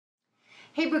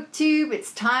Hey BookTube,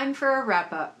 it's time for a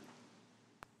wrap-up.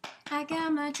 I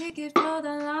got my ticket for the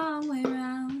long way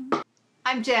round.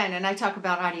 I'm Jen and I talk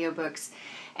about audiobooks.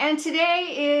 And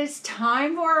today is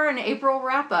time for an April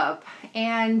wrap-up.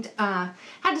 And had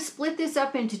to split this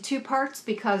up into two parts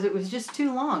because it was just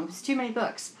too long. It was too many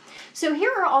books. So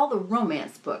here are all the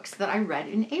romance books that I read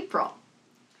in April.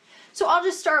 So I'll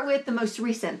just start with the most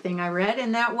recent thing I read,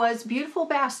 and that was Beautiful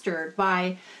Bastard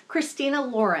by Christina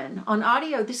Lauren. On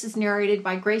audio, this is narrated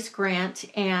by Grace Grant,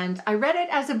 and I read it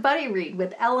as a buddy read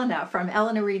with Elena from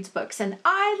Elena Reads Books, and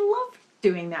I love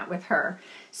doing that with her.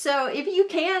 So if you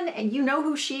can, and you know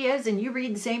who she is, and you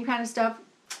read the same kind of stuff,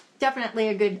 definitely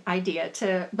a good idea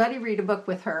to buddy read a book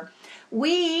with her.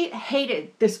 We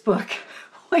hated this book.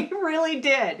 We really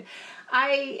did.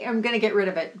 I am going to get rid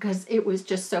of it because it was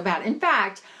just so bad. In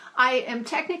fact, I am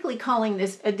technically calling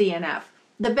this a DNF.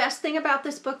 The best thing about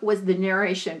this book was the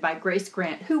narration by Grace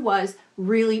Grant, who was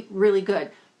really, really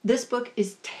good. This book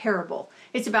is terrible.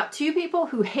 It's about two people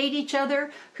who hate each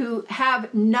other, who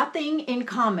have nothing in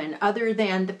common other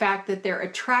than the fact that they're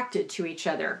attracted to each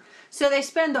other. So they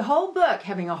spend the whole book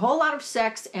having a whole lot of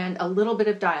sex and a little bit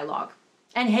of dialogue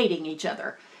and hating each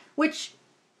other, which,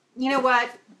 you know what?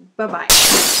 Bye-bye.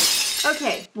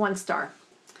 Okay, 1 star.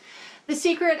 The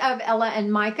Secret of Ella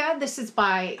and Micah. This is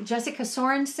by Jessica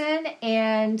Sorensen,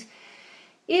 and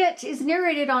it is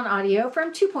narrated on audio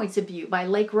from 2 points of view by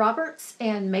Lake Roberts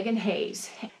and Megan Hayes.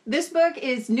 This book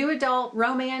is new adult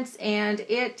romance, and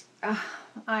it,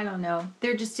 I don't know,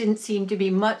 there just didn't seem to be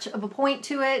much of a point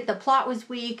to it. The plot was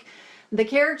weak. The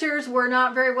characters were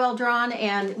not very well drawn,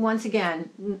 and once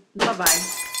again, bye-bye.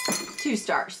 2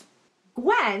 stars.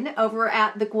 Gwen, over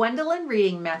at the Gwendolyn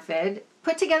Reading Method,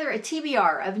 put together a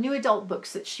TBR of new adult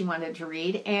books that she wanted to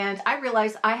read, and I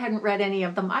realized I hadn't read any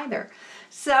of them either.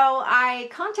 So I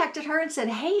contacted her and said,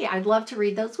 hey, I'd love to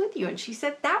read those with you, and she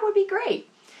said that would be great.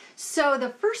 So the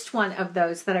first one of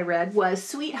those that I read was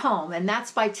Sweet Home, and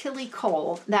that's by Tillie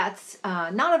Cole. That's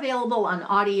not available on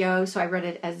audio, so I read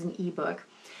it as an ebook.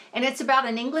 And it's about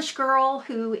an English girl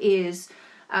who is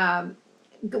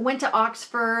went to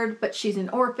Oxford, but she's an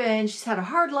orphan. She's had a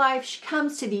hard life. She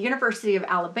comes to the University of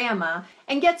Alabama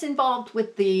and gets involved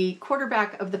with the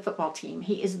quarterback of the football team.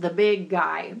 He is the big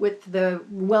guy with the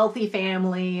wealthy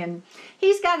family, and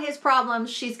he's got his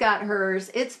problems. She's got hers.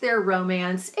 It's their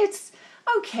romance. It's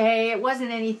okay. It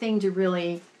wasn't anything to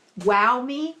really wow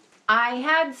me. I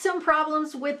had some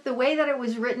problems with the way that it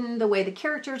was written, the way the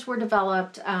characters were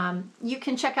developed. You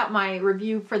can check out my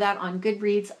review for that on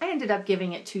GoodReads. I ended up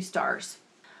giving it 2 stars.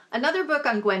 Another book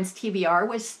on Gwen's TBR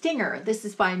was Stinger. This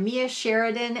is by Mia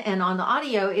Sheridan, and on the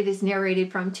audio it is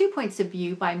narrated from 2 points of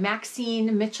view by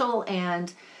Maxine Mitchell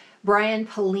and Brian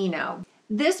Pallino.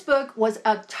 This book was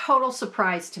a total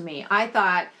surprise to me. I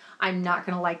thought, I'm not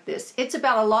going to like this. It's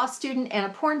about a law student and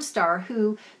a porn star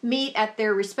who meet at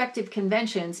their respective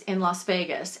conventions in Las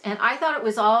Vegas. And I thought it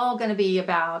was all going to be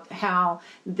about how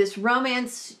this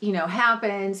romance,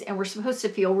 happens, and we're supposed to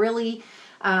feel really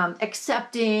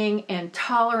accepting and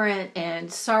tolerant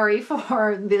and sorry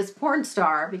for this porn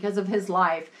star because of his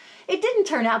life. It didn't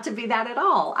turn out to be that at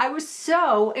all. I was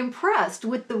so impressed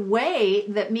with the way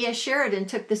that Mia Sheridan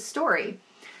took this story.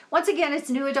 Once again,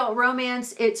 it's new adult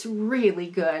romance. It's really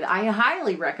good. I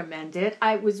highly recommend it.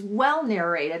 It was well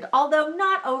narrated, although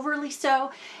not overly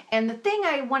so. And the thing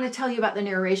I want to tell you about the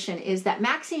narration is that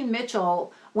Maxine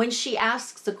Mitchell, when she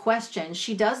asks a question,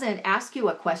 she doesn't ask you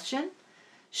a question.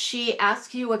 She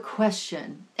asks you a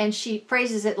question, and she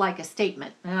phrases it like a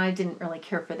statement, and I didn't really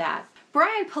care for that.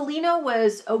 Brian Pallino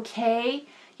was okay.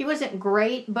 He wasn't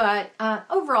great, but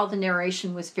overall the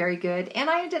narration was very good, and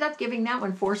I ended up giving that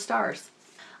one 4 stars.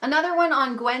 Another one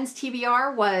on Gwen's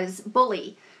TBR was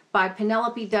Bully by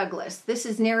Penelope Douglas. This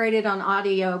is narrated on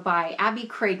audio by Abby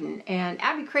Craden, and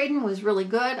Abby Craden was really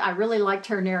good. I really liked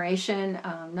her narration.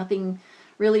 Nothing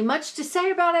really much to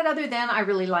say about it other than I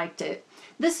really liked it.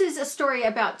 This is a story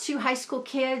about 2 high school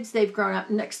kids. They've grown up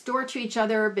next door to each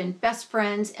other, been best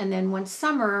friends, and then one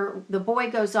summer the boy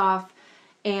goes off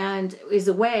and is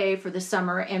away for the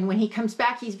summer, and when he comes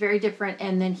back he's very different,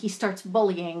 and then he starts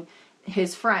bullying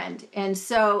his friend. And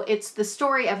so it's the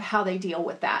story of how they deal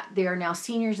with that. They are now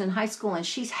seniors in high school, and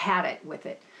she's had it with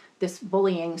it, this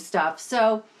bullying stuff.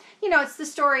 So, it's the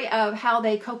story of how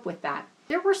they cope with that.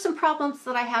 There were some problems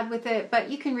that I had with it, but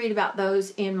you can read about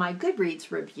those in my GoodReads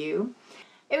review.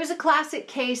 It was a classic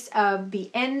case of the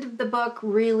end of the book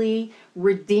really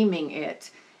redeeming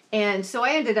it. And so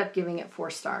I ended up giving it 4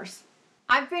 stars.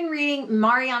 I've been reading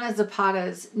Mariana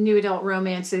Zapata's new adult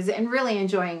romances and really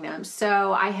enjoying them.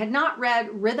 So I had not read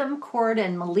Rhythm, Chord,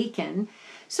 and Malykhin.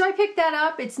 So I picked that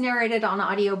up. It's narrated on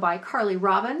audio by Carly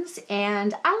Robbins,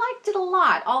 and I liked it a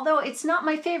lot, although it's not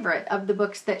my favorite of the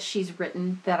books that she's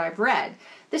written that I've read.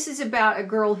 This is about a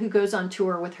girl who goes on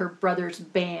tour with her brother's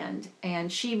band,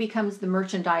 and she becomes the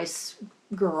merchandise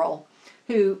girl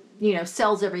who, you know,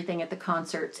 sells everything at the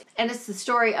concerts. And it's the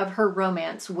story of her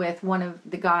romance with one of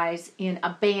the guys in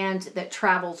a band that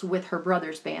travels with her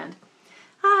brother's band.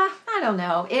 I don't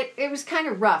know. It was kind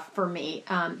of rough for me.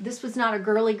 This was not a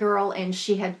girly girl, and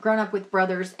she had grown up with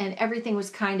brothers, and everything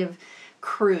was kind of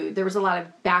crude. There was a lot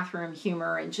of bathroom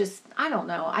humor, and just, I don't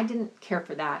know. I didn't care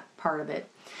for that part of it.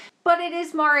 But it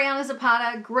is Mariana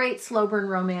Zapata, great slow burn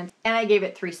romance, and I gave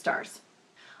it 3 stars.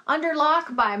 Under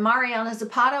Locke by Mariana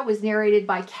Zapata was narrated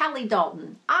by Callie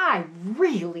Dalton. I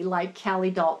really like Callie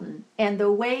Dalton and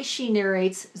the way she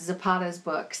narrates Zapata's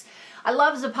books. I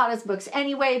love Zapata's books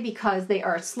anyway because they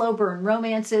are slow burn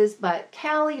romances, but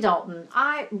Callie Dalton,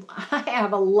 I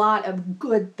have a lot of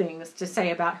good things to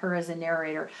say about her as a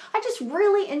narrator. I just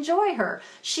really enjoy her.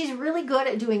 She's really good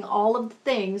at doing all of the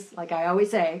things, like I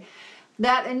always say,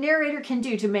 that a narrator can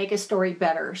do to make a story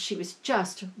better. She was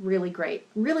just really great.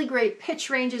 Really great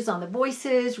pitch ranges on the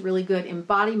voices, really good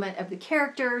embodiment of the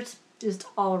characters, just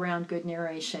all around good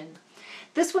narration.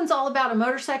 This one's all about a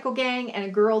motorcycle gang and a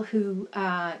girl who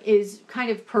is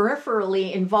kind of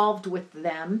peripherally involved with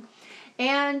them.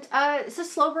 And it's a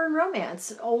slow burn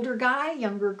romance. Older guy,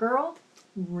 younger girl,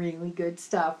 really good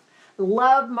stuff.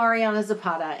 Love Mariana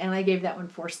Zapata, and I gave that one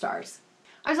 4 stars.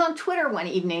 I was on Twitter one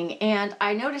evening and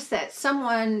I noticed that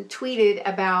someone tweeted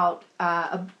about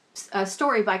a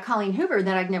story by Colleen Hoover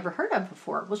that I'd never heard of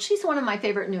before. Well, she's one of my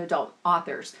favorite new adult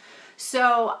authors.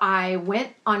 So I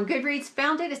went on GoodReads,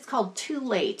 found it. It's called Too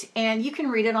Late, and you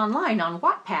can read it online on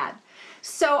Wattpad.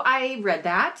 So I read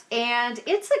that, and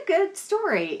it's a good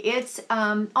story. It's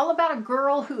all about a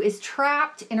girl who is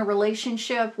trapped in a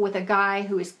relationship with a guy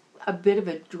who is a bit of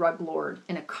a drug lord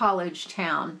in a college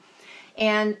town.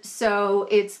 And so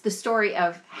it's the story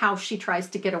of how she tries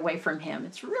to get away from him.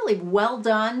 It's really well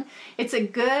done. It's a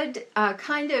good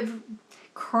kind of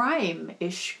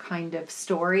crime-ish kind of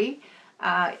story.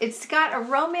 It's got a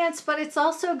romance, but it's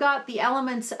also got the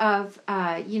elements of,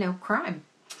 crime.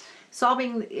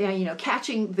 Solving,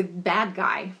 catching the bad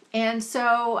guy. And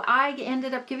so I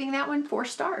ended up giving that one 4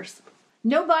 stars.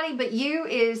 Nobody But You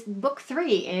is book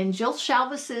 3 in Jill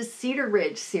Shalvis's Cedar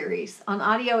Ridge series. On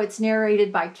audio, it's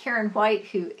narrated by Karen White,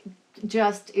 who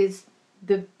just is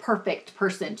the perfect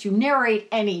person to narrate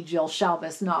any Jill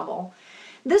Shalvis novel.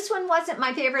 This one wasn't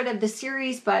my favorite of the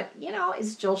series, but,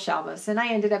 it's Jill Shalvis, and I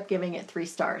ended up giving it 3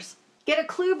 stars. Get a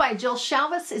Clue by Jill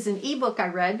Shalvis is an ebook I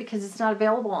read because it's not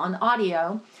available on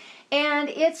audio, and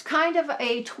it's kind of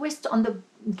a twist on the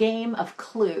game of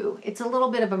Clue. It's a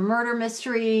little bit of a murder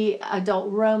mystery,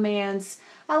 adult romance,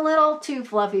 a little too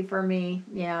fluffy for me.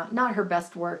 Yeah, not her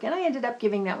best work, and I ended up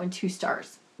giving that one 2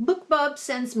 stars. BookBub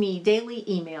sends me daily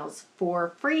emails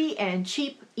for free and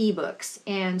cheap ebooks,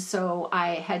 and so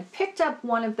I had picked up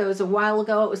one of those a while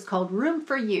ago. It was called Room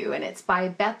for You, and it's by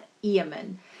Beth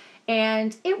Ehemann,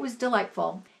 and it was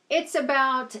delightful. It's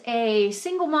about a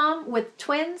single mom with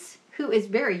twins who is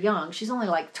very young. She's only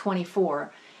like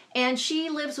 24, and she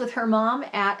lives with her mom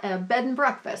at a bed and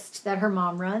breakfast that her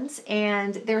mom runs,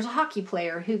 and there's a hockey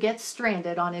player who gets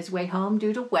stranded on his way home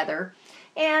due to weather.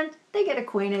 And they get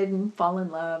acquainted and fall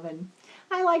in love, and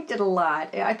I liked it a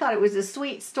lot. I thought it was a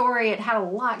sweet story. It had a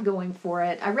lot going for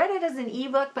it. I read it as an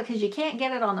ebook because you can't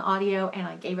get it on audio, and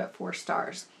I gave it 4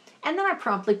 stars. And then I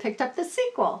promptly picked up the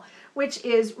sequel, which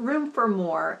is Room for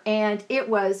More, and it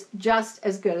was just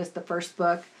as good as the first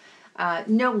book.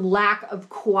 No lack of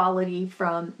quality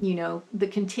from, the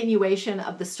continuation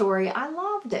of the story. I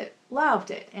loved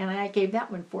it, and I gave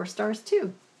that one 4 stars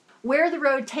too. Where the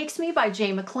Road Takes Me by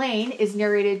Jay McClean is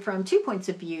narrated from 2 points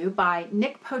of view by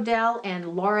Nick Podell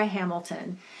and Laura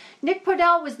Hamilton. Nick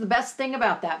Podell was the best thing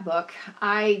about that book.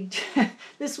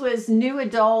 This was new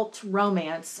adult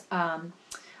romance,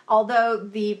 although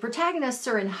the protagonists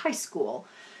are in high school.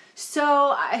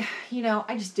 So, I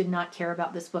just did not care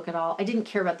about this book at all. I didn't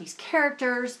care about these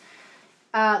characters.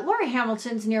 Laura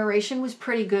Hamilton's narration was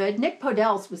pretty good. Nick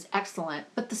Podell's was excellent,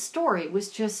 but the story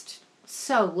was just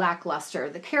so lackluster.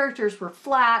 The characters were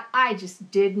flat. I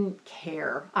just didn't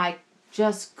care. I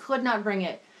just could not bring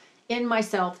it in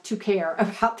myself to care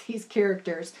about these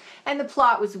characters. And the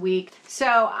plot was weak,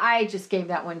 so I just gave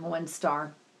that one 1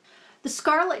 star. The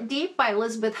Scarlet Deep by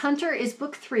Elizabeth Hunter is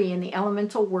book 3 in the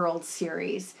Elemental World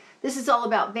series. This is all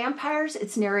about vampires.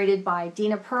 It's narrated by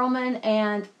Dina Perlman,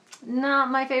 and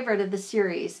not my favorite of the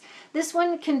series. This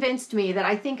one convinced me that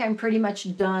I think I'm pretty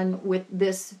much done with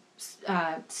this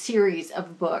series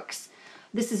of books.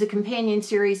 This is a companion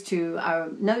series to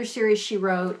another series she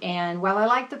wrote, and while I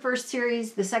liked the first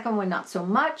series, the second one not so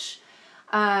much.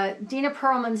 Dina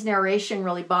Perlman's narration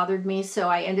really bothered me, so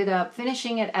I ended up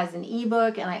finishing it as an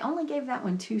ebook, and I only gave that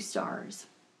one 2 stars.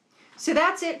 So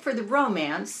that's it for the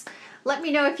romance. Let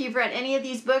me know if you've read any of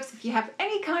these books, if you have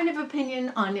any kind of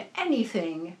opinion on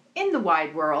anything in the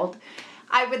wide world.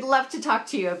 I would love to talk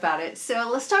to you about it. So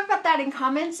let's talk about that in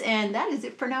comments, and that is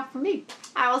it for now for me.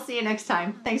 I will see you next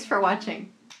time. Thanks for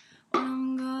watching. When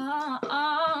I'm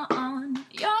gone,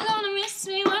 you're gonna miss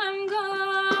me when I'm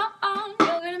gone.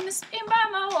 You're gonna miss me by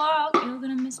my walk. You're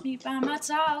gonna miss me by my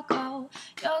talk. Oh,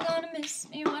 you're gonna miss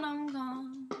me when I'm gone.